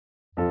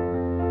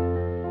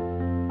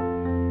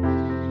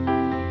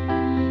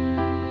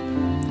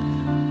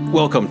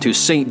Welcome to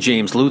St.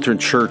 James Lutheran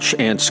Church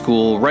and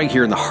School right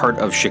here in the heart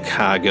of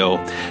Chicago.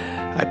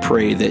 I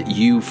pray that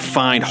you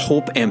find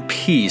hope and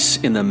peace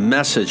in the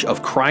message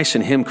of Christ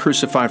and Him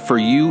crucified for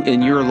you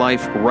in your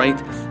life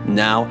right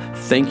now.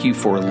 Thank you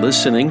for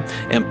listening.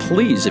 And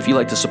please, if you'd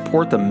like to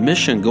support the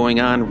mission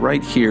going on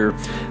right here,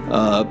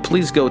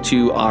 please go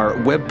to our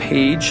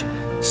webpage,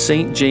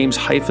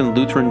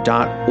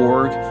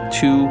 stjames-lutheran.org,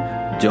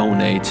 to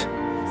donate.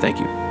 Thank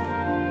you.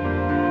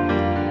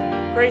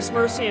 Grace,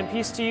 mercy, and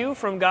peace to you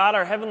from God,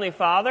 our Heavenly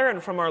Father,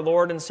 and from our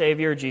Lord and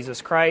Savior,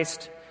 Jesus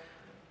Christ.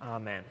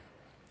 Amen.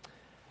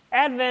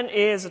 Advent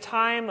is a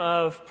time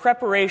of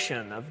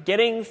preparation, of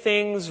getting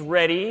things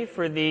ready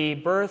for the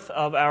birth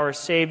of our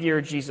Savior,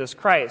 Jesus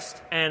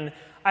Christ. And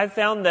I've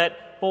found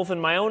that both in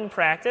my own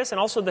practice and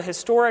also the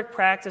historic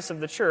practice of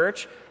the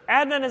Church,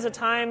 Advent is a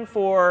time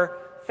for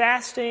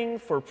fasting,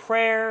 for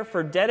prayer,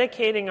 for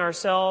dedicating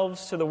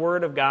ourselves to the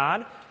Word of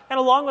God. And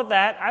along with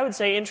that, I would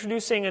say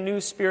introducing a new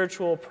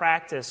spiritual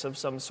practice of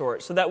some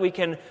sort so that we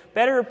can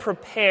better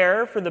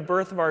prepare for the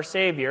birth of our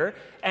Savior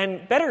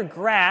and better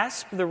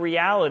grasp the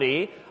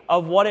reality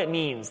of what it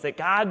means that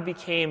God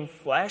became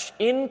flesh,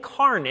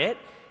 incarnate,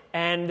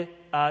 and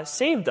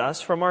saved us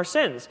from our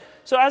sins.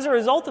 So as a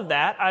result of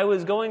that, I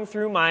was going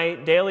through my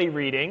daily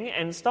reading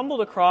and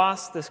stumbled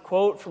across this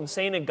quote from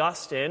St.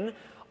 Augustine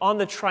on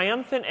the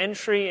triumphant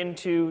entry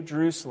into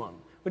Jerusalem,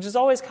 which is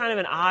always kind of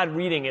an odd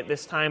reading at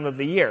this time of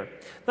the year.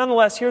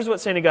 Nonetheless, here's what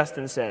St.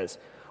 Augustine says.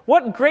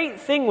 "What great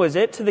thing was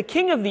it to the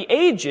King of the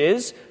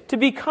ages to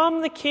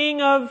become the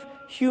King of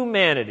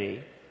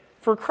humanity?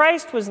 For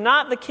Christ was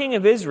not the King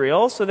of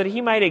Israel so that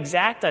he might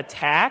exact a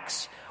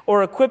tax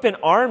or equip an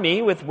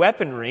army with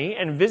weaponry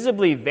and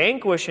visibly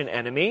vanquish an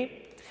enemy.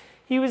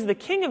 He was the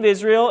King of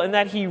Israel in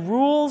that he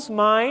rules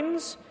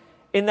minds,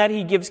 in that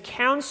he gives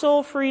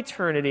counsel for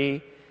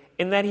eternity,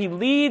 in that he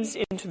leads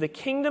into the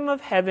kingdom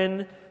of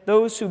heaven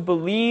those who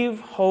believe,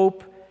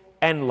 hope,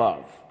 and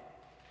love.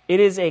 It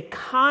is a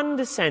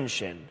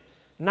condescension,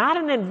 not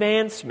an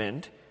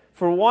advancement,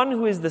 for one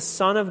who is the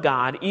Son of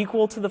God,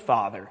 equal to the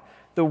Father,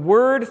 the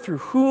Word through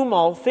whom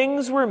all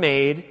things were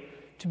made,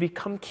 to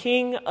become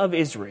King of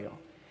Israel.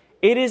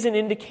 It is an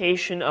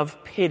indication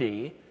of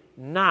pity,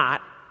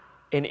 not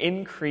an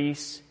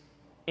increase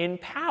in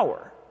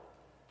power."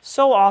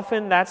 So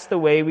often that's the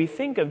way we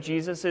think of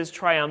Jesus'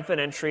 triumphant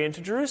entry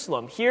into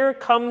Jerusalem. Here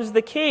comes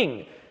the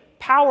King,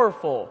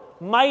 powerful,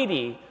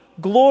 mighty,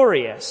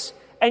 glorious.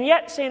 And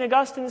yet, St.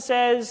 Augustine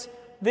says,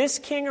 this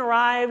King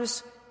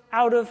arrives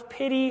out of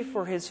pity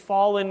for his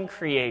fallen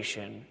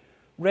creation,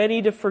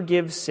 ready to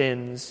forgive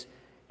sins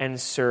and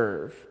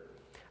serve.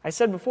 I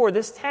said before,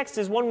 this text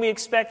is one we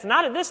expect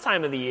not at this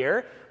time of the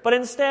year, but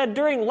instead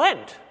during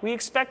Lent. We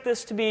expect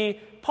this to be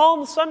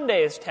Palm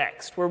Sunday's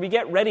text, where we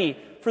get ready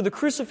for the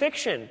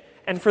crucifixion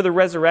and for the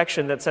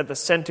resurrection that's at the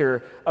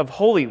center of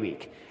Holy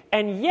Week.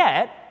 And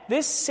yet,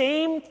 this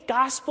same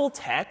gospel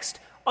text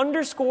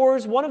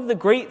underscores one of the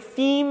great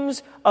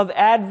themes of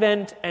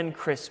Advent and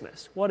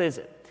Christmas. What is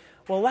it?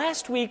 Well,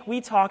 last week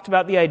we talked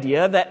about the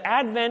idea that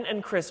Advent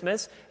and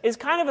Christmas is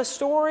kind of a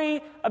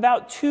story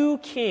about two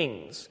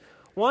kings.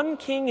 One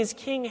king is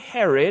King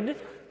Herod,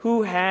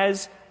 who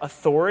has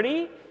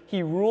authority.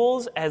 He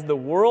rules as the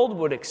world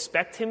would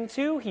expect him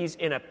to. He's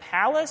in a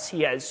palace.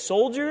 He has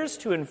soldiers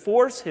to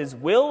enforce his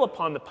will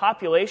upon the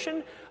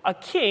population. A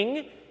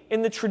king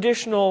in the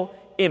traditional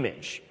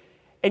image.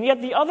 And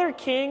yet the other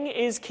king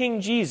is King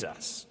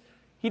Jesus.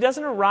 He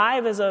doesn't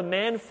arrive as a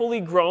man fully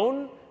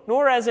grown,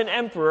 nor as an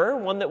emperor,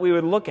 one that we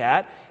would look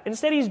at.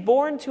 Instead, he's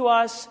born to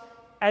us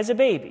as a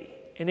baby,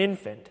 an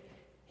infant.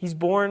 He's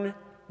born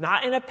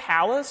not in a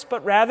palace,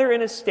 but rather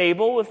in a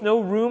stable with no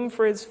room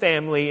for his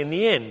family in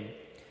the inn.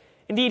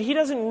 Indeed, he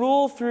doesn't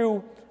rule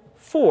through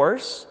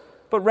force,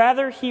 but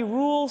rather he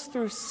rules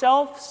through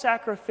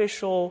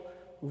self-sacrificial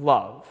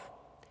love.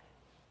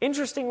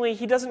 Interestingly,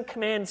 he doesn't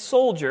command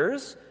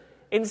soldiers.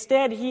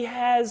 Instead, he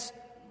has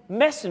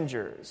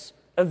messengers,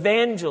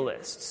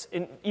 evangelists.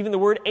 And even the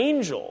word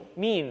angel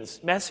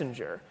means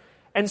messenger.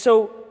 And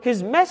so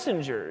his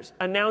messengers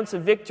announce a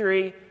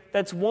victory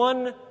that's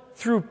won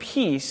through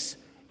peace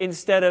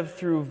instead of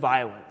through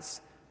violence.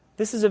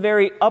 This is a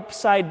very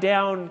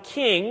upside-down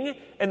king,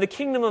 and the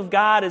kingdom of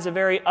God is a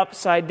very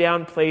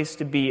upside-down place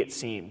to be, it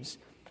seems.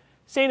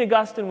 St.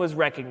 Augustine was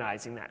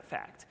recognizing that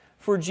fact.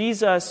 For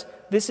Jesus,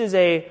 this is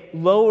a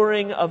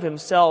lowering of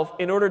himself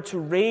in order to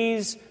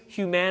raise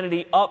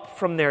humanity up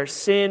from their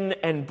sin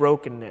and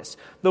brokenness.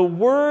 The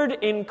Word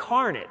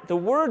incarnate, the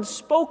Word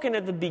spoken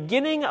at the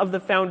beginning of the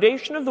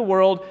foundation of the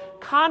world,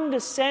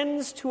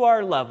 condescends to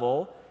our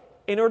level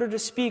in order to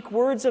speak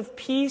words of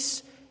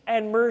peace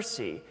and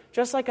mercy,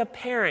 just like a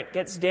parent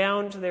gets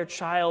down to their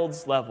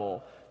child's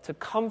level to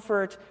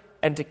comfort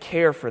and to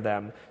care for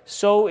them.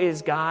 So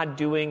is God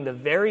doing the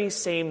very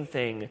same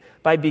thing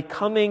by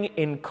becoming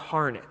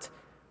incarnate,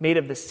 made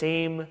of the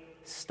same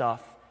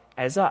stuff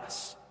as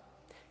us.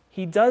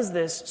 He does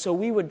this so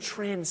we would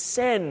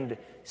transcend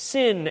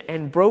sin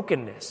and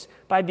brokenness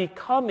by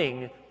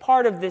becoming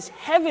part of this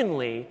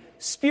heavenly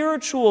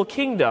spiritual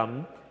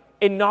kingdom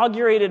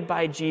inaugurated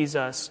by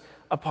Jesus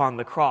upon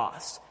the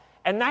cross.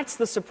 And that's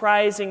the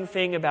surprising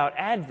thing about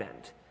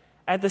Advent.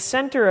 At the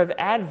center of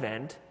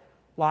Advent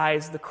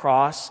lies the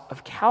cross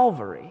of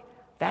Calvary.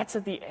 That's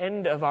at the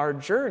end of our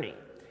journey.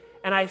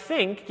 And I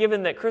think,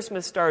 given that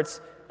Christmas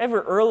starts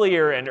ever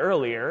earlier and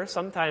earlier,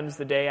 sometimes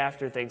the day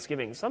after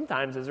Thanksgiving,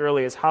 sometimes as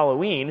early as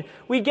Halloween,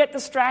 we get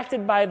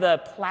distracted by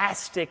the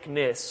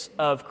plasticness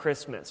of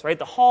Christmas, right?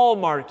 The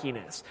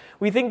hallmarkiness.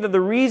 We think that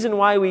the reason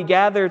why we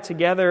gather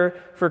together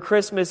for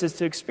Christmas is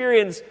to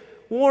experience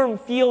warm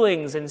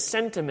feelings and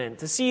sentiment,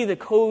 to see the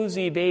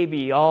cozy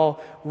baby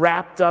all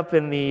wrapped up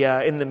in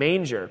the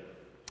manger.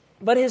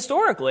 But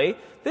historically,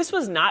 this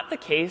was not the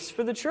case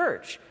for the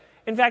church.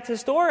 In fact,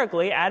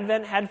 historically,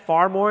 Advent had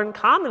far more in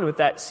common with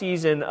that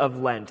season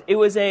of Lent. It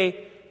was a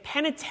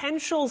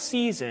penitential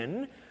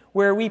season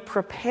where we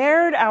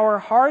prepared our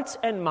hearts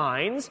and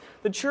minds.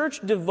 The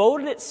church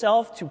devoted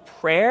itself to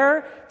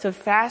prayer, to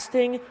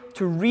fasting,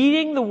 to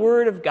reading the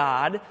Word of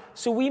God,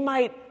 so we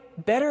might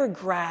better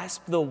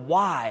grasp the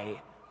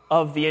why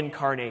of the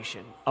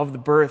incarnation, of the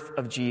birth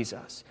of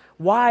Jesus,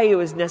 why it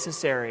was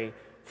necessary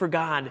for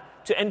God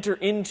to enter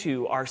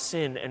into our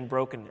sin and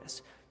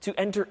brokenness, to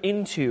enter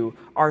into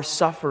our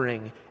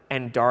suffering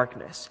and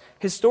darkness.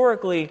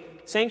 Historically,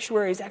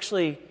 sanctuaries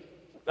actually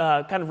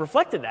kind of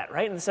reflected that,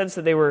 right? In the sense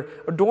that they were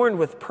adorned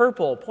with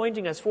purple,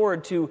 pointing us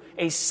forward to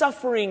a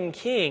suffering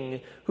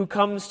king who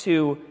comes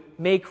to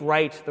make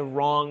right the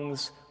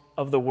wrongs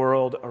of the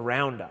world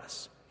around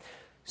us.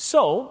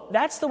 So,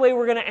 that's the way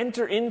we're going to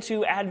enter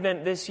into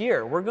Advent this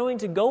year. We're going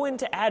to go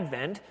into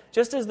Advent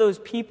just as those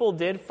people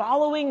did,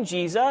 following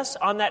Jesus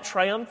on that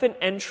triumphant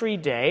entry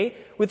day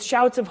with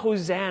shouts of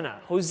Hosanna,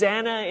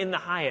 Hosanna in the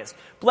highest.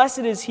 Blessed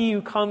is he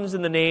who comes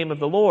in the name of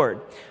the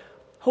Lord.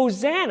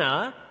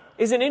 Hosanna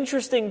is an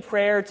interesting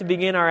prayer to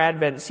begin our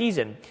Advent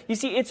season. You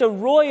see, it's a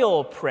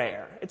royal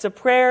prayer. It's a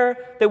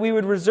prayer that we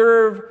would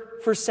reserve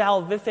for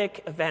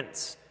salvific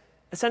events.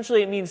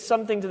 Essentially, it means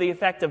something to the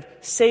effect of,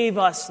 save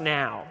us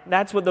now.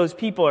 That's what those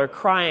people are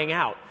crying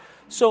out.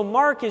 So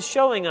Mark is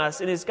showing us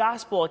in his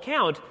gospel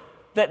account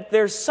that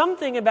there's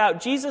something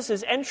about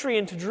Jesus' entry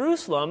into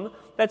Jerusalem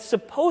that's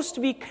supposed to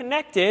be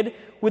connected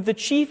with the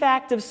chief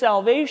act of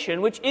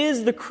salvation, which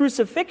is the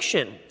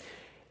crucifixion.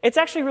 It's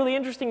actually really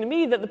interesting to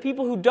me that the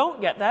people who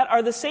don't get that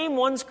are the same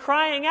ones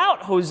crying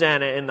out,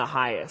 Hosanna in the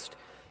highest.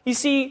 You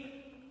see,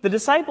 the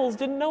disciples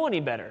didn't know any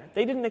better.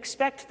 They didn't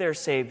expect their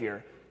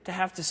Savior to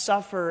have to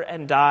suffer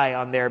and die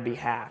on their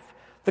behalf.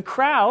 The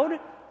crowd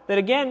that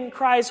again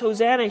cries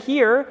Hosanna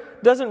here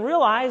doesn't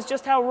realize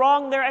just how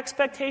wrong their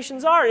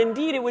expectations are.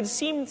 Indeed, it would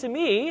seem to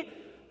me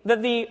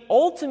that the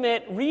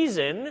ultimate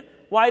reason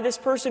why this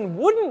person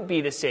wouldn't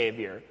be the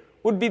Savior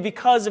would be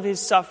because of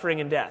his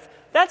suffering and death.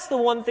 That's the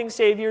one thing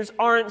Saviors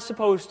aren't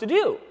supposed to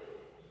do.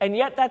 And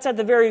yet that's at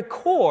the very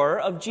core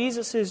of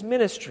Jesus'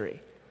 ministry,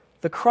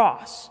 the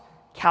cross,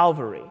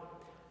 Calvary.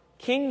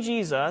 King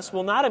Jesus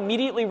will not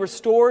immediately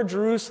restore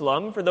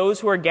Jerusalem for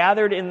those who are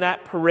gathered in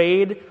that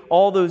parade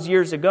all those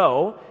years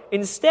ago.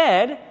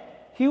 Instead,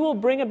 he will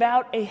bring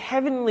about a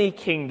heavenly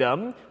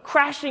kingdom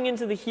crashing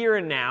into the here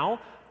and now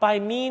by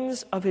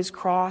means of his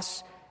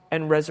cross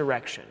and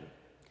resurrection.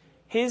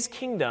 His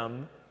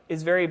kingdom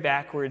is very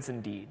backwards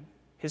indeed.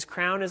 His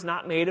crown is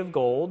not made of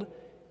gold.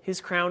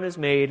 His crown is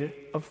made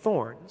of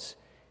thorns.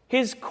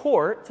 His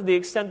court, to the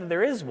extent that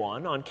there is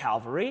one on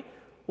Calvary,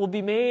 will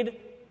be made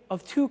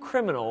of two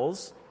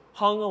criminals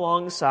hung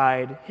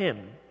alongside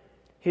him.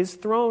 His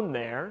throne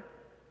there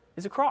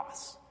is a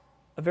cross,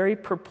 a very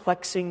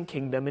perplexing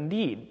kingdom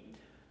indeed.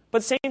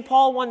 But St.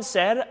 Paul once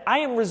said, I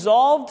am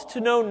resolved to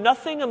know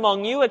nothing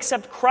among you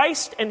except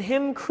Christ and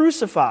him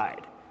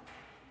crucified.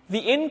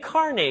 The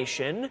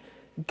incarnation,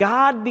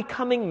 God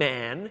becoming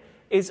man,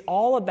 is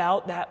all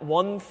about that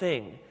one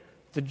thing,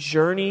 the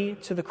journey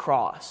to the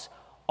cross.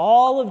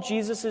 All of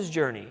Jesus'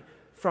 journey,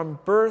 from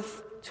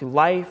birth to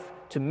life,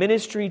 to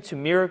ministry, to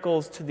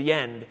miracles, to the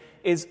end,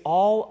 is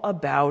all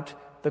about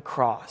the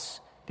cross.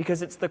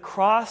 Because it's the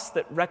cross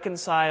that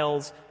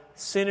reconciles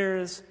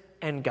sinners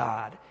and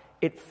God.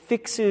 It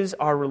fixes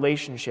our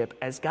relationship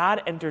as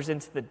God enters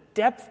into the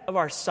depth of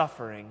our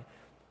suffering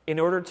in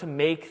order to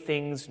make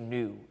things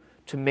new,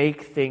 to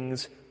make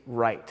things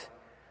right.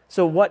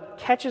 So what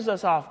catches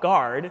us off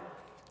guard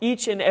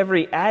each and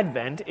every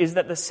Advent is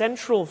that the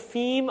central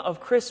theme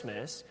of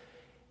Christmas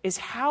is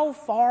how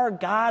far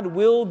God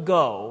will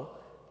go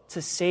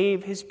to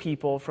save his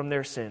people from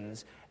their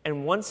sins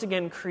and once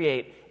again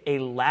create a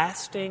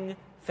lasting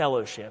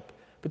fellowship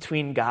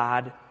between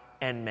God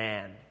and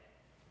man.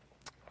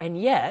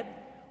 And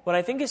yet, what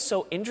I think is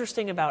so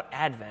interesting about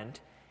Advent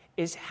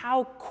is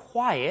how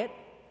quiet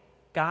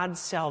God's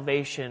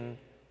salvation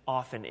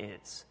often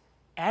is.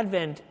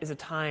 Advent is a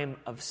time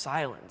of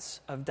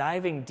silence, of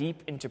diving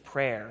deep into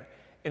prayer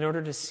in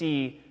order to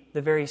see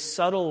the very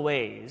subtle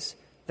ways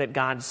that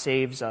God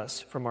saves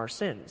us from our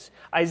sins.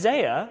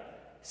 Isaiah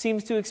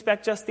seems to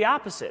expect just the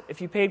opposite. If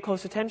you paid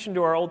close attention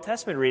to our Old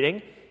Testament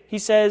reading, he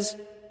says,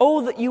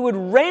 "Oh, that you would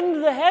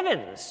rend the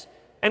heavens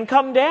and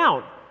come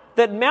down,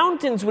 that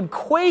mountains would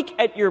quake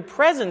at your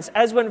presence,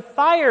 as when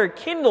fire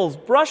kindles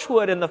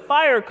brushwood and the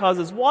fire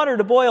causes water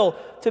to boil,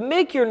 to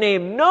make your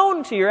name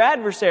known to your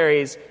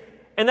adversaries,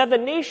 and that the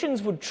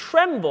nations would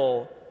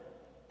tremble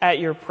at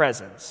your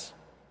presence.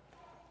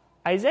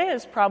 Isaiah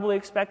is probably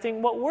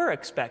expecting what we're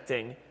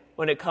expecting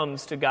when it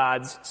comes to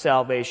God's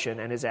salvation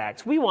and his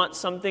acts. We want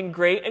something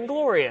great and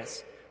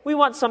glorious. We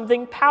want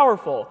something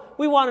powerful.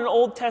 We want an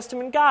Old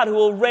Testament God who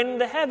will rend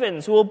the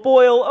heavens, who will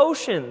boil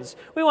oceans.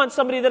 We want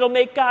somebody that will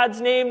make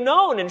God's name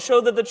known and show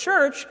that the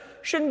church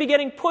shouldn't be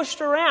getting pushed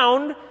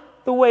around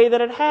the way that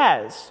it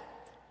has.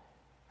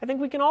 I think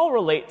we can all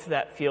relate to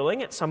that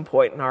feeling at some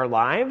point in our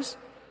lives.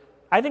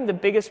 I think the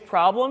biggest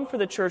problem for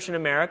the church in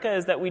America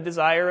is that we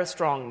desire a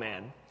strong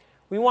man.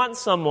 We want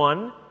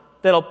someone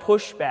that'll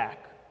push back.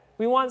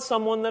 We want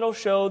someone that'll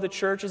show the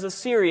church is a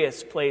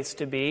serious place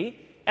to be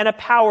and a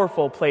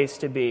powerful place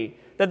to be,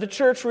 that the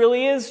church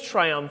really is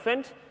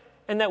triumphant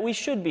and that we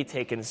should be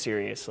taken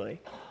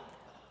seriously.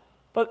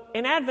 But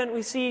in Advent,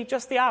 we see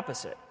just the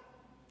opposite.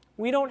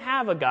 We don't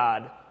have a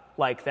God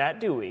like that,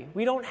 do we?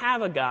 We don't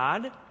have a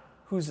God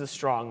who's a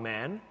strong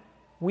man.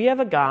 We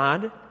have a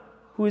God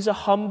who is a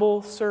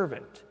humble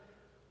servant.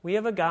 We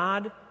have a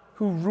God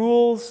who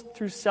rules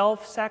through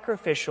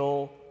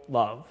self-sacrificial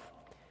love.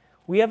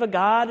 We have a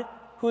God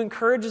who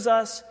encourages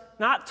us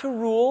not to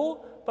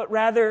rule, but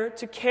rather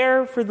to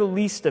care for the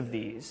least of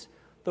these,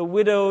 the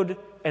widowed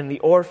and the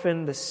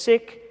orphan, the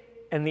sick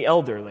and the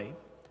elderly.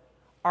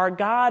 Our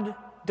God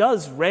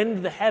does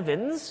rend the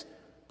heavens,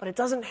 but it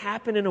doesn't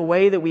happen in a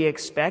way that we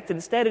expect.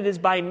 Instead, it is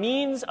by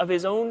means of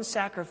his own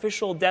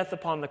sacrificial death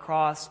upon the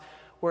cross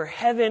where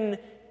heaven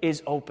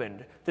is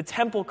opened. The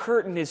temple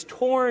curtain is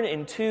torn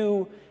in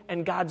two,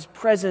 and God's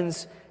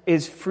presence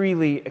is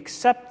freely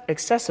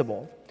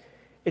accessible.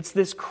 It's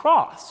this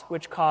cross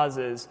which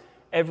causes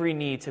every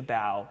knee to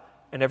bow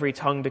and every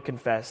tongue to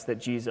confess that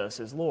Jesus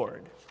is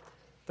Lord.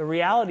 The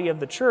reality of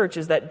the church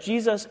is that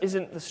Jesus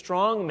isn't the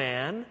strong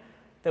man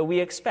that we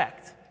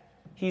expect.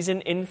 He's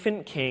an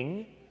infant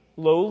king,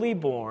 lowly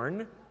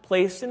born,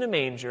 placed in a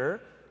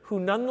manger, who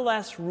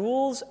nonetheless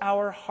rules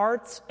our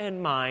hearts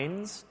and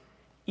minds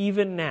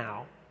even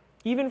now,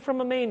 even from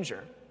a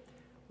manger.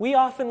 We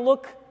often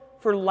look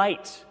for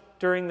light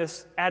during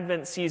this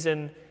Advent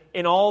season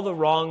in all the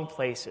wrong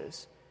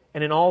places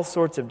and in all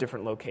sorts of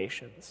different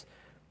locations.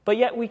 But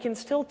yet we can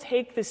still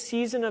take the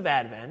season of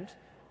Advent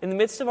in the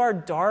midst of our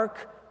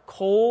dark,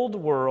 cold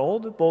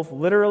world, both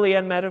literally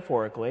and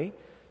metaphorically,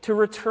 to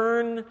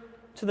return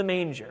to the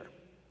manger.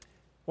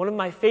 One of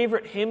my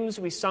favorite hymns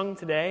we sung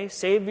today,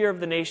 Savior of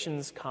the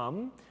Nations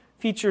Come,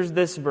 features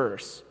this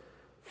verse.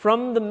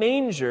 From the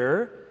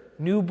manger,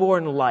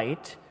 newborn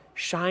light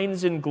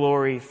shines in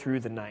glory through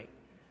the night.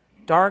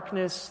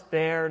 Darkness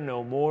there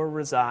no more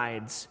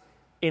resides.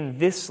 In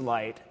this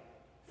light,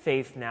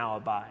 faith now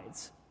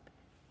abides.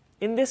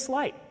 In this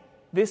light,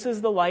 this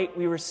is the light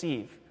we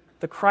receive,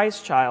 the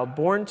Christ child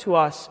born to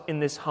us in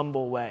this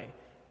humble way.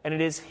 And it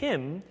is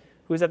him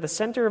who is at the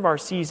center of our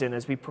season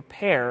as we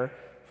prepare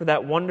for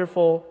that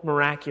wonderful,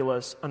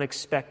 miraculous,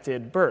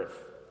 unexpected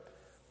birth.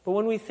 But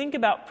when we think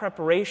about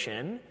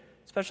preparation,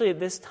 especially at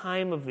this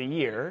time of the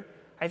year,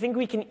 I think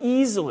we can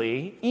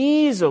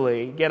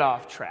easily get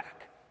off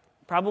track.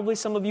 Probably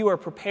some of you are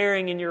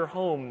preparing in your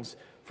homes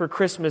for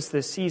Christmas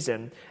this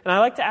season. And I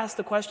like to ask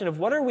the question of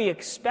what are we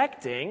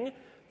expecting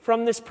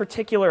from this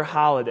particular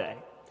holiday?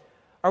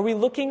 Are we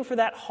looking for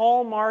that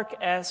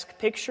Hallmark-esque,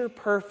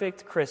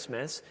 picture-perfect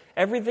Christmas,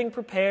 everything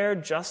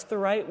prepared just the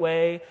right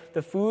way,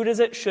 the food as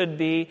it should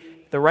be,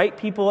 the right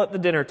people at the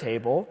dinner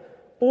table?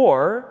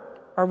 Or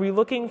are we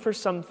looking for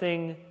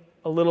something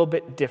a little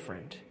bit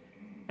different?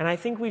 And I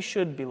think we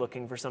should be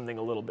looking for something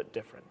a little bit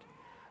different.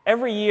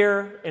 Every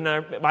year in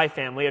my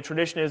family, a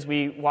tradition is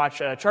we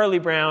watch Charlie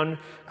Brown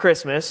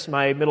Christmas.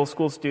 My middle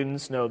school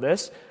students know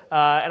this.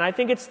 And I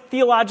think it's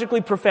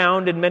theologically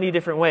profound in many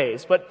different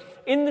ways. But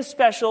in the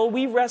special,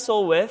 we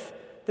wrestle with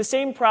the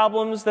same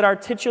problems that our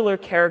titular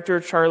character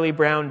Charlie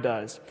Brown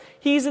does.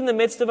 He's in the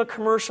midst of a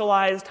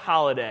commercialized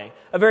holiday,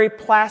 a very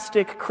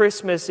plastic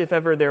Christmas if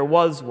ever there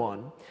was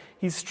one.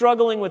 He's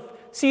struggling with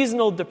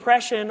seasonal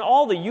depression,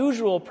 all the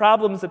usual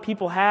problems that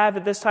people have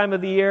at this time of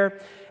the year.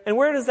 And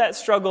where does that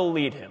struggle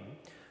lead him?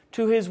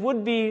 To his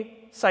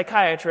would-be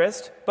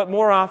psychiatrist, but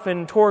more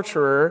often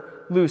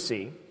torturer,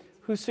 Lucy,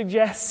 who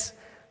suggests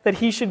that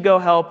he should go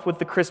help with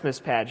the Christmas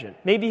pageant.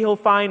 Maybe he'll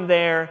find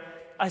there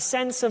a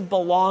sense of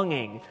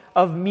belonging,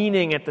 of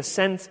meaning at the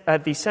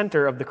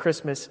center of the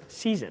Christmas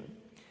season.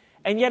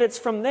 And yet it's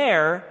from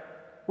there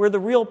where the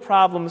real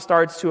problem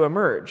starts to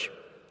emerge.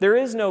 There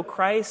is no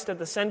Christ at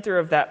the center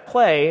of that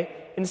play.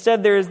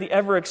 Instead, there is the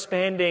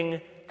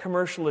ever-expanding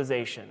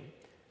commercialization,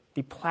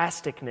 the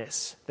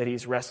plasticness that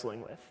he's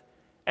wrestling with.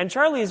 And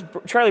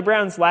Charlie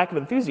Brown's lack of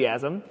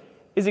enthusiasm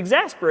is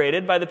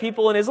exasperated by the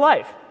people in his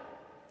life.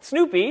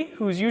 Snoopy,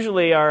 who's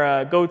usually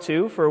our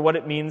go-to for what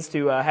it means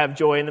to have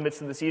joy in the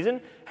midst of the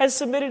season, has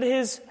submitted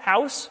his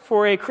house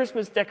for a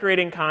Christmas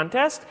decorating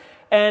contest.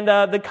 And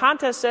the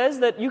contest says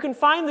that you can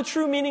find the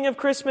true meaning of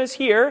Christmas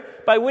here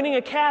by winning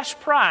a cash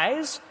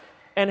prize.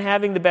 and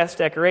having the best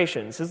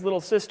decorations. His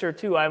little sister,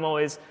 too, I'm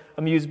always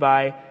amused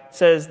by,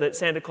 says that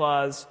Santa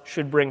Claus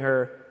should bring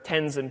her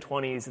 10s and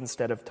 20s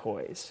instead of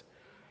toys.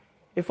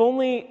 If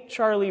only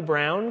Charlie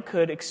Brown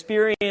could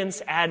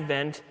experience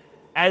Advent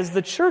as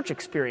the church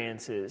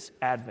experiences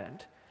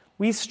Advent.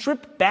 We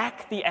strip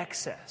back the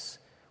excess.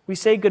 We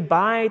say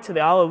goodbye to the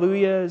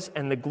alleluias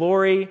and the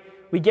glory.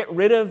 We get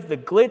rid of the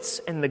glitz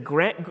and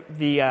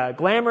the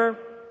glamour.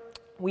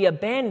 We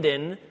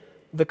abandon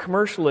the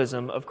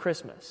commercialism of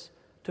Christmas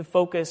to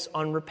focus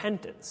on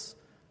repentance.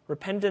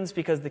 Repentance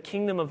because the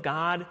kingdom of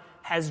God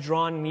has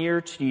drawn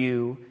near to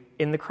you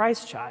in the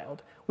Christ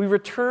child. We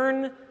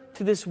return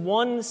to this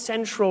one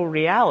central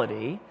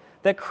reality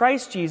that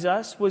Christ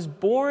Jesus was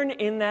born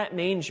in that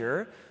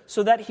manger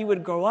so that he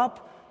would grow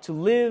up to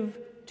live,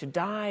 to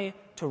die,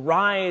 to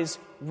rise,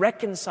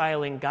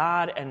 reconciling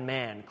God and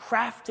man,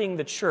 crafting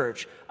the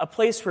church, a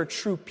place where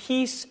true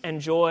peace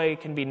and joy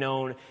can be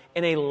known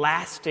in a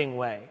lasting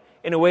way,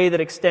 in a way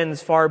that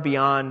extends far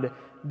beyond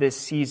this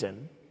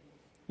season.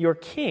 Your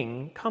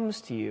King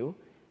comes to you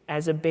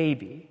as a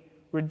baby,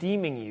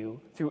 redeeming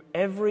you through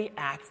every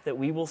act that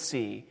we will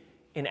see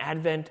in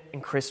Advent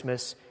and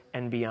Christmas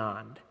and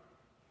beyond.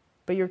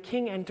 But your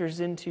King enters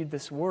into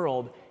this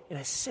world in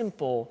a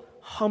simple,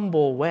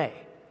 humble way.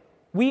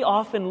 We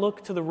often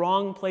look to the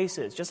wrong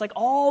places, just like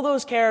all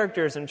those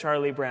characters in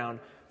Charlie Brown,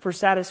 for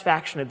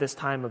satisfaction at this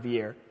time of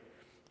year.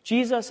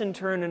 Jesus, in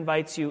turn,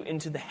 invites you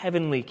into the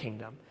heavenly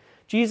kingdom.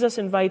 Jesus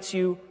invites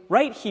you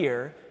right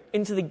here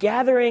into the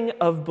gathering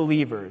of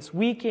believers,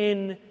 week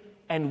in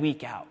and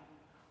week out.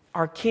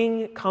 Our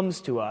King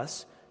comes to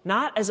us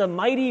not as a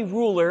mighty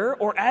ruler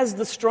or as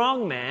the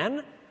strong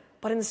man,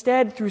 but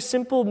instead through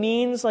simple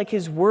means like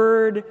his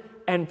word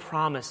and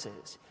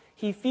promises.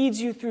 He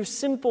feeds you through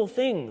simple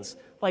things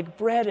like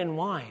bread and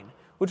wine,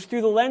 which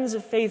through the lens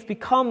of faith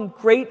become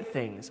great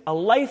things, a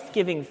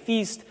life-giving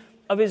feast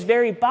of his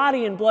very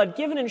body and blood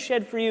given and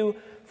shed for you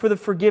for the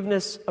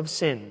forgiveness of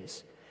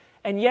sins.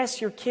 And yes,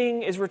 your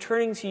King is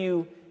returning to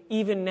you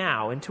even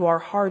now into our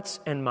hearts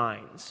and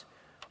minds.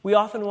 We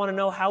often want to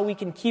know how we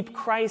can keep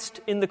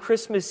Christ in the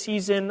Christmas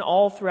season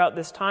all throughout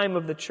this time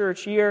of the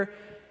church year,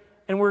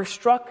 and we're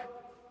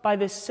struck by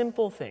this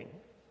simple thing.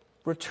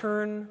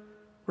 Return,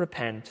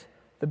 repent.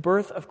 The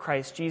birth of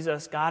Christ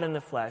Jesus, God in the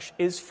flesh,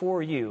 is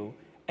for you,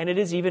 and it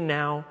is even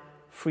now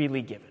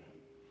freely given.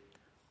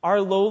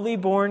 Our lowly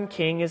born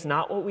King is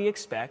not what we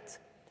expect,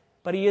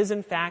 but he is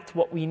in fact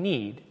what we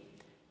need.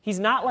 He's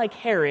not like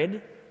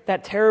Herod,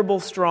 that terrible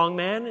strong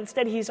man.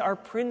 Instead, he's our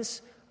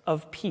Prince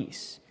of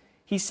Peace.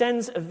 He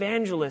sends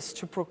evangelists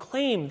to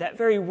proclaim that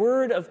very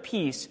word of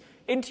peace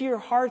into your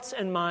hearts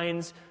and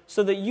minds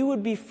so that you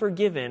would be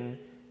forgiven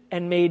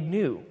and made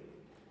new.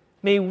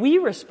 May we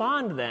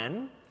respond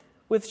then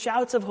with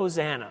shouts of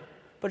Hosanna,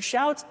 but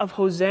shouts of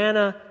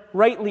Hosanna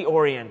rightly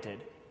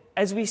oriented,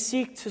 as we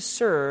seek to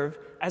serve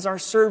as our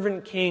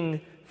servant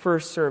King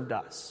first served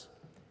us.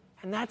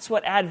 And that's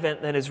what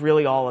Advent then is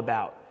really all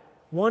about.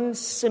 One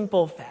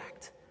simple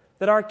fact,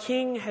 that our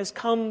King has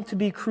come to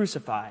be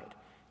crucified.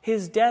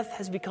 His death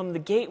has become the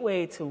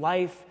gateway to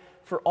life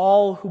for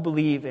all who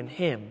believe in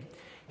him.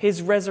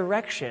 His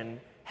resurrection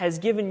has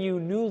given you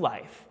new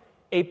life,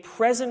 a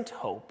present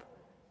hope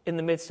in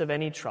the midst of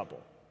any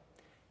trouble.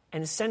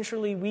 And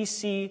centrally, we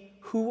see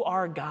who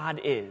our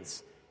God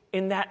is,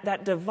 in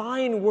that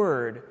divine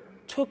word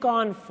took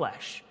on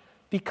flesh,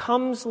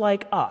 becomes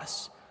like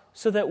us,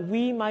 so that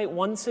we might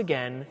once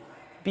again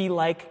be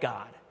like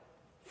God,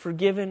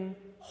 forgiven,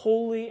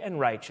 holy, and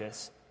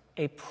righteous,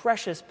 a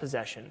precious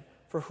possession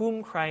for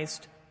whom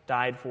Christ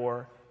died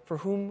for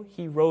whom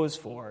he rose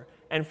for,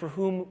 and for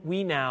whom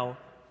we now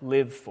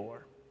live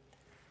for.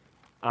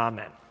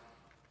 Amen.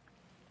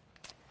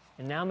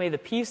 And now may the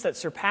peace that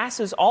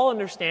surpasses all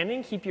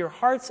understanding keep your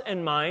hearts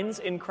and minds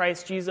in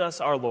Christ Jesus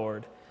our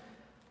Lord.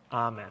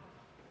 Amen.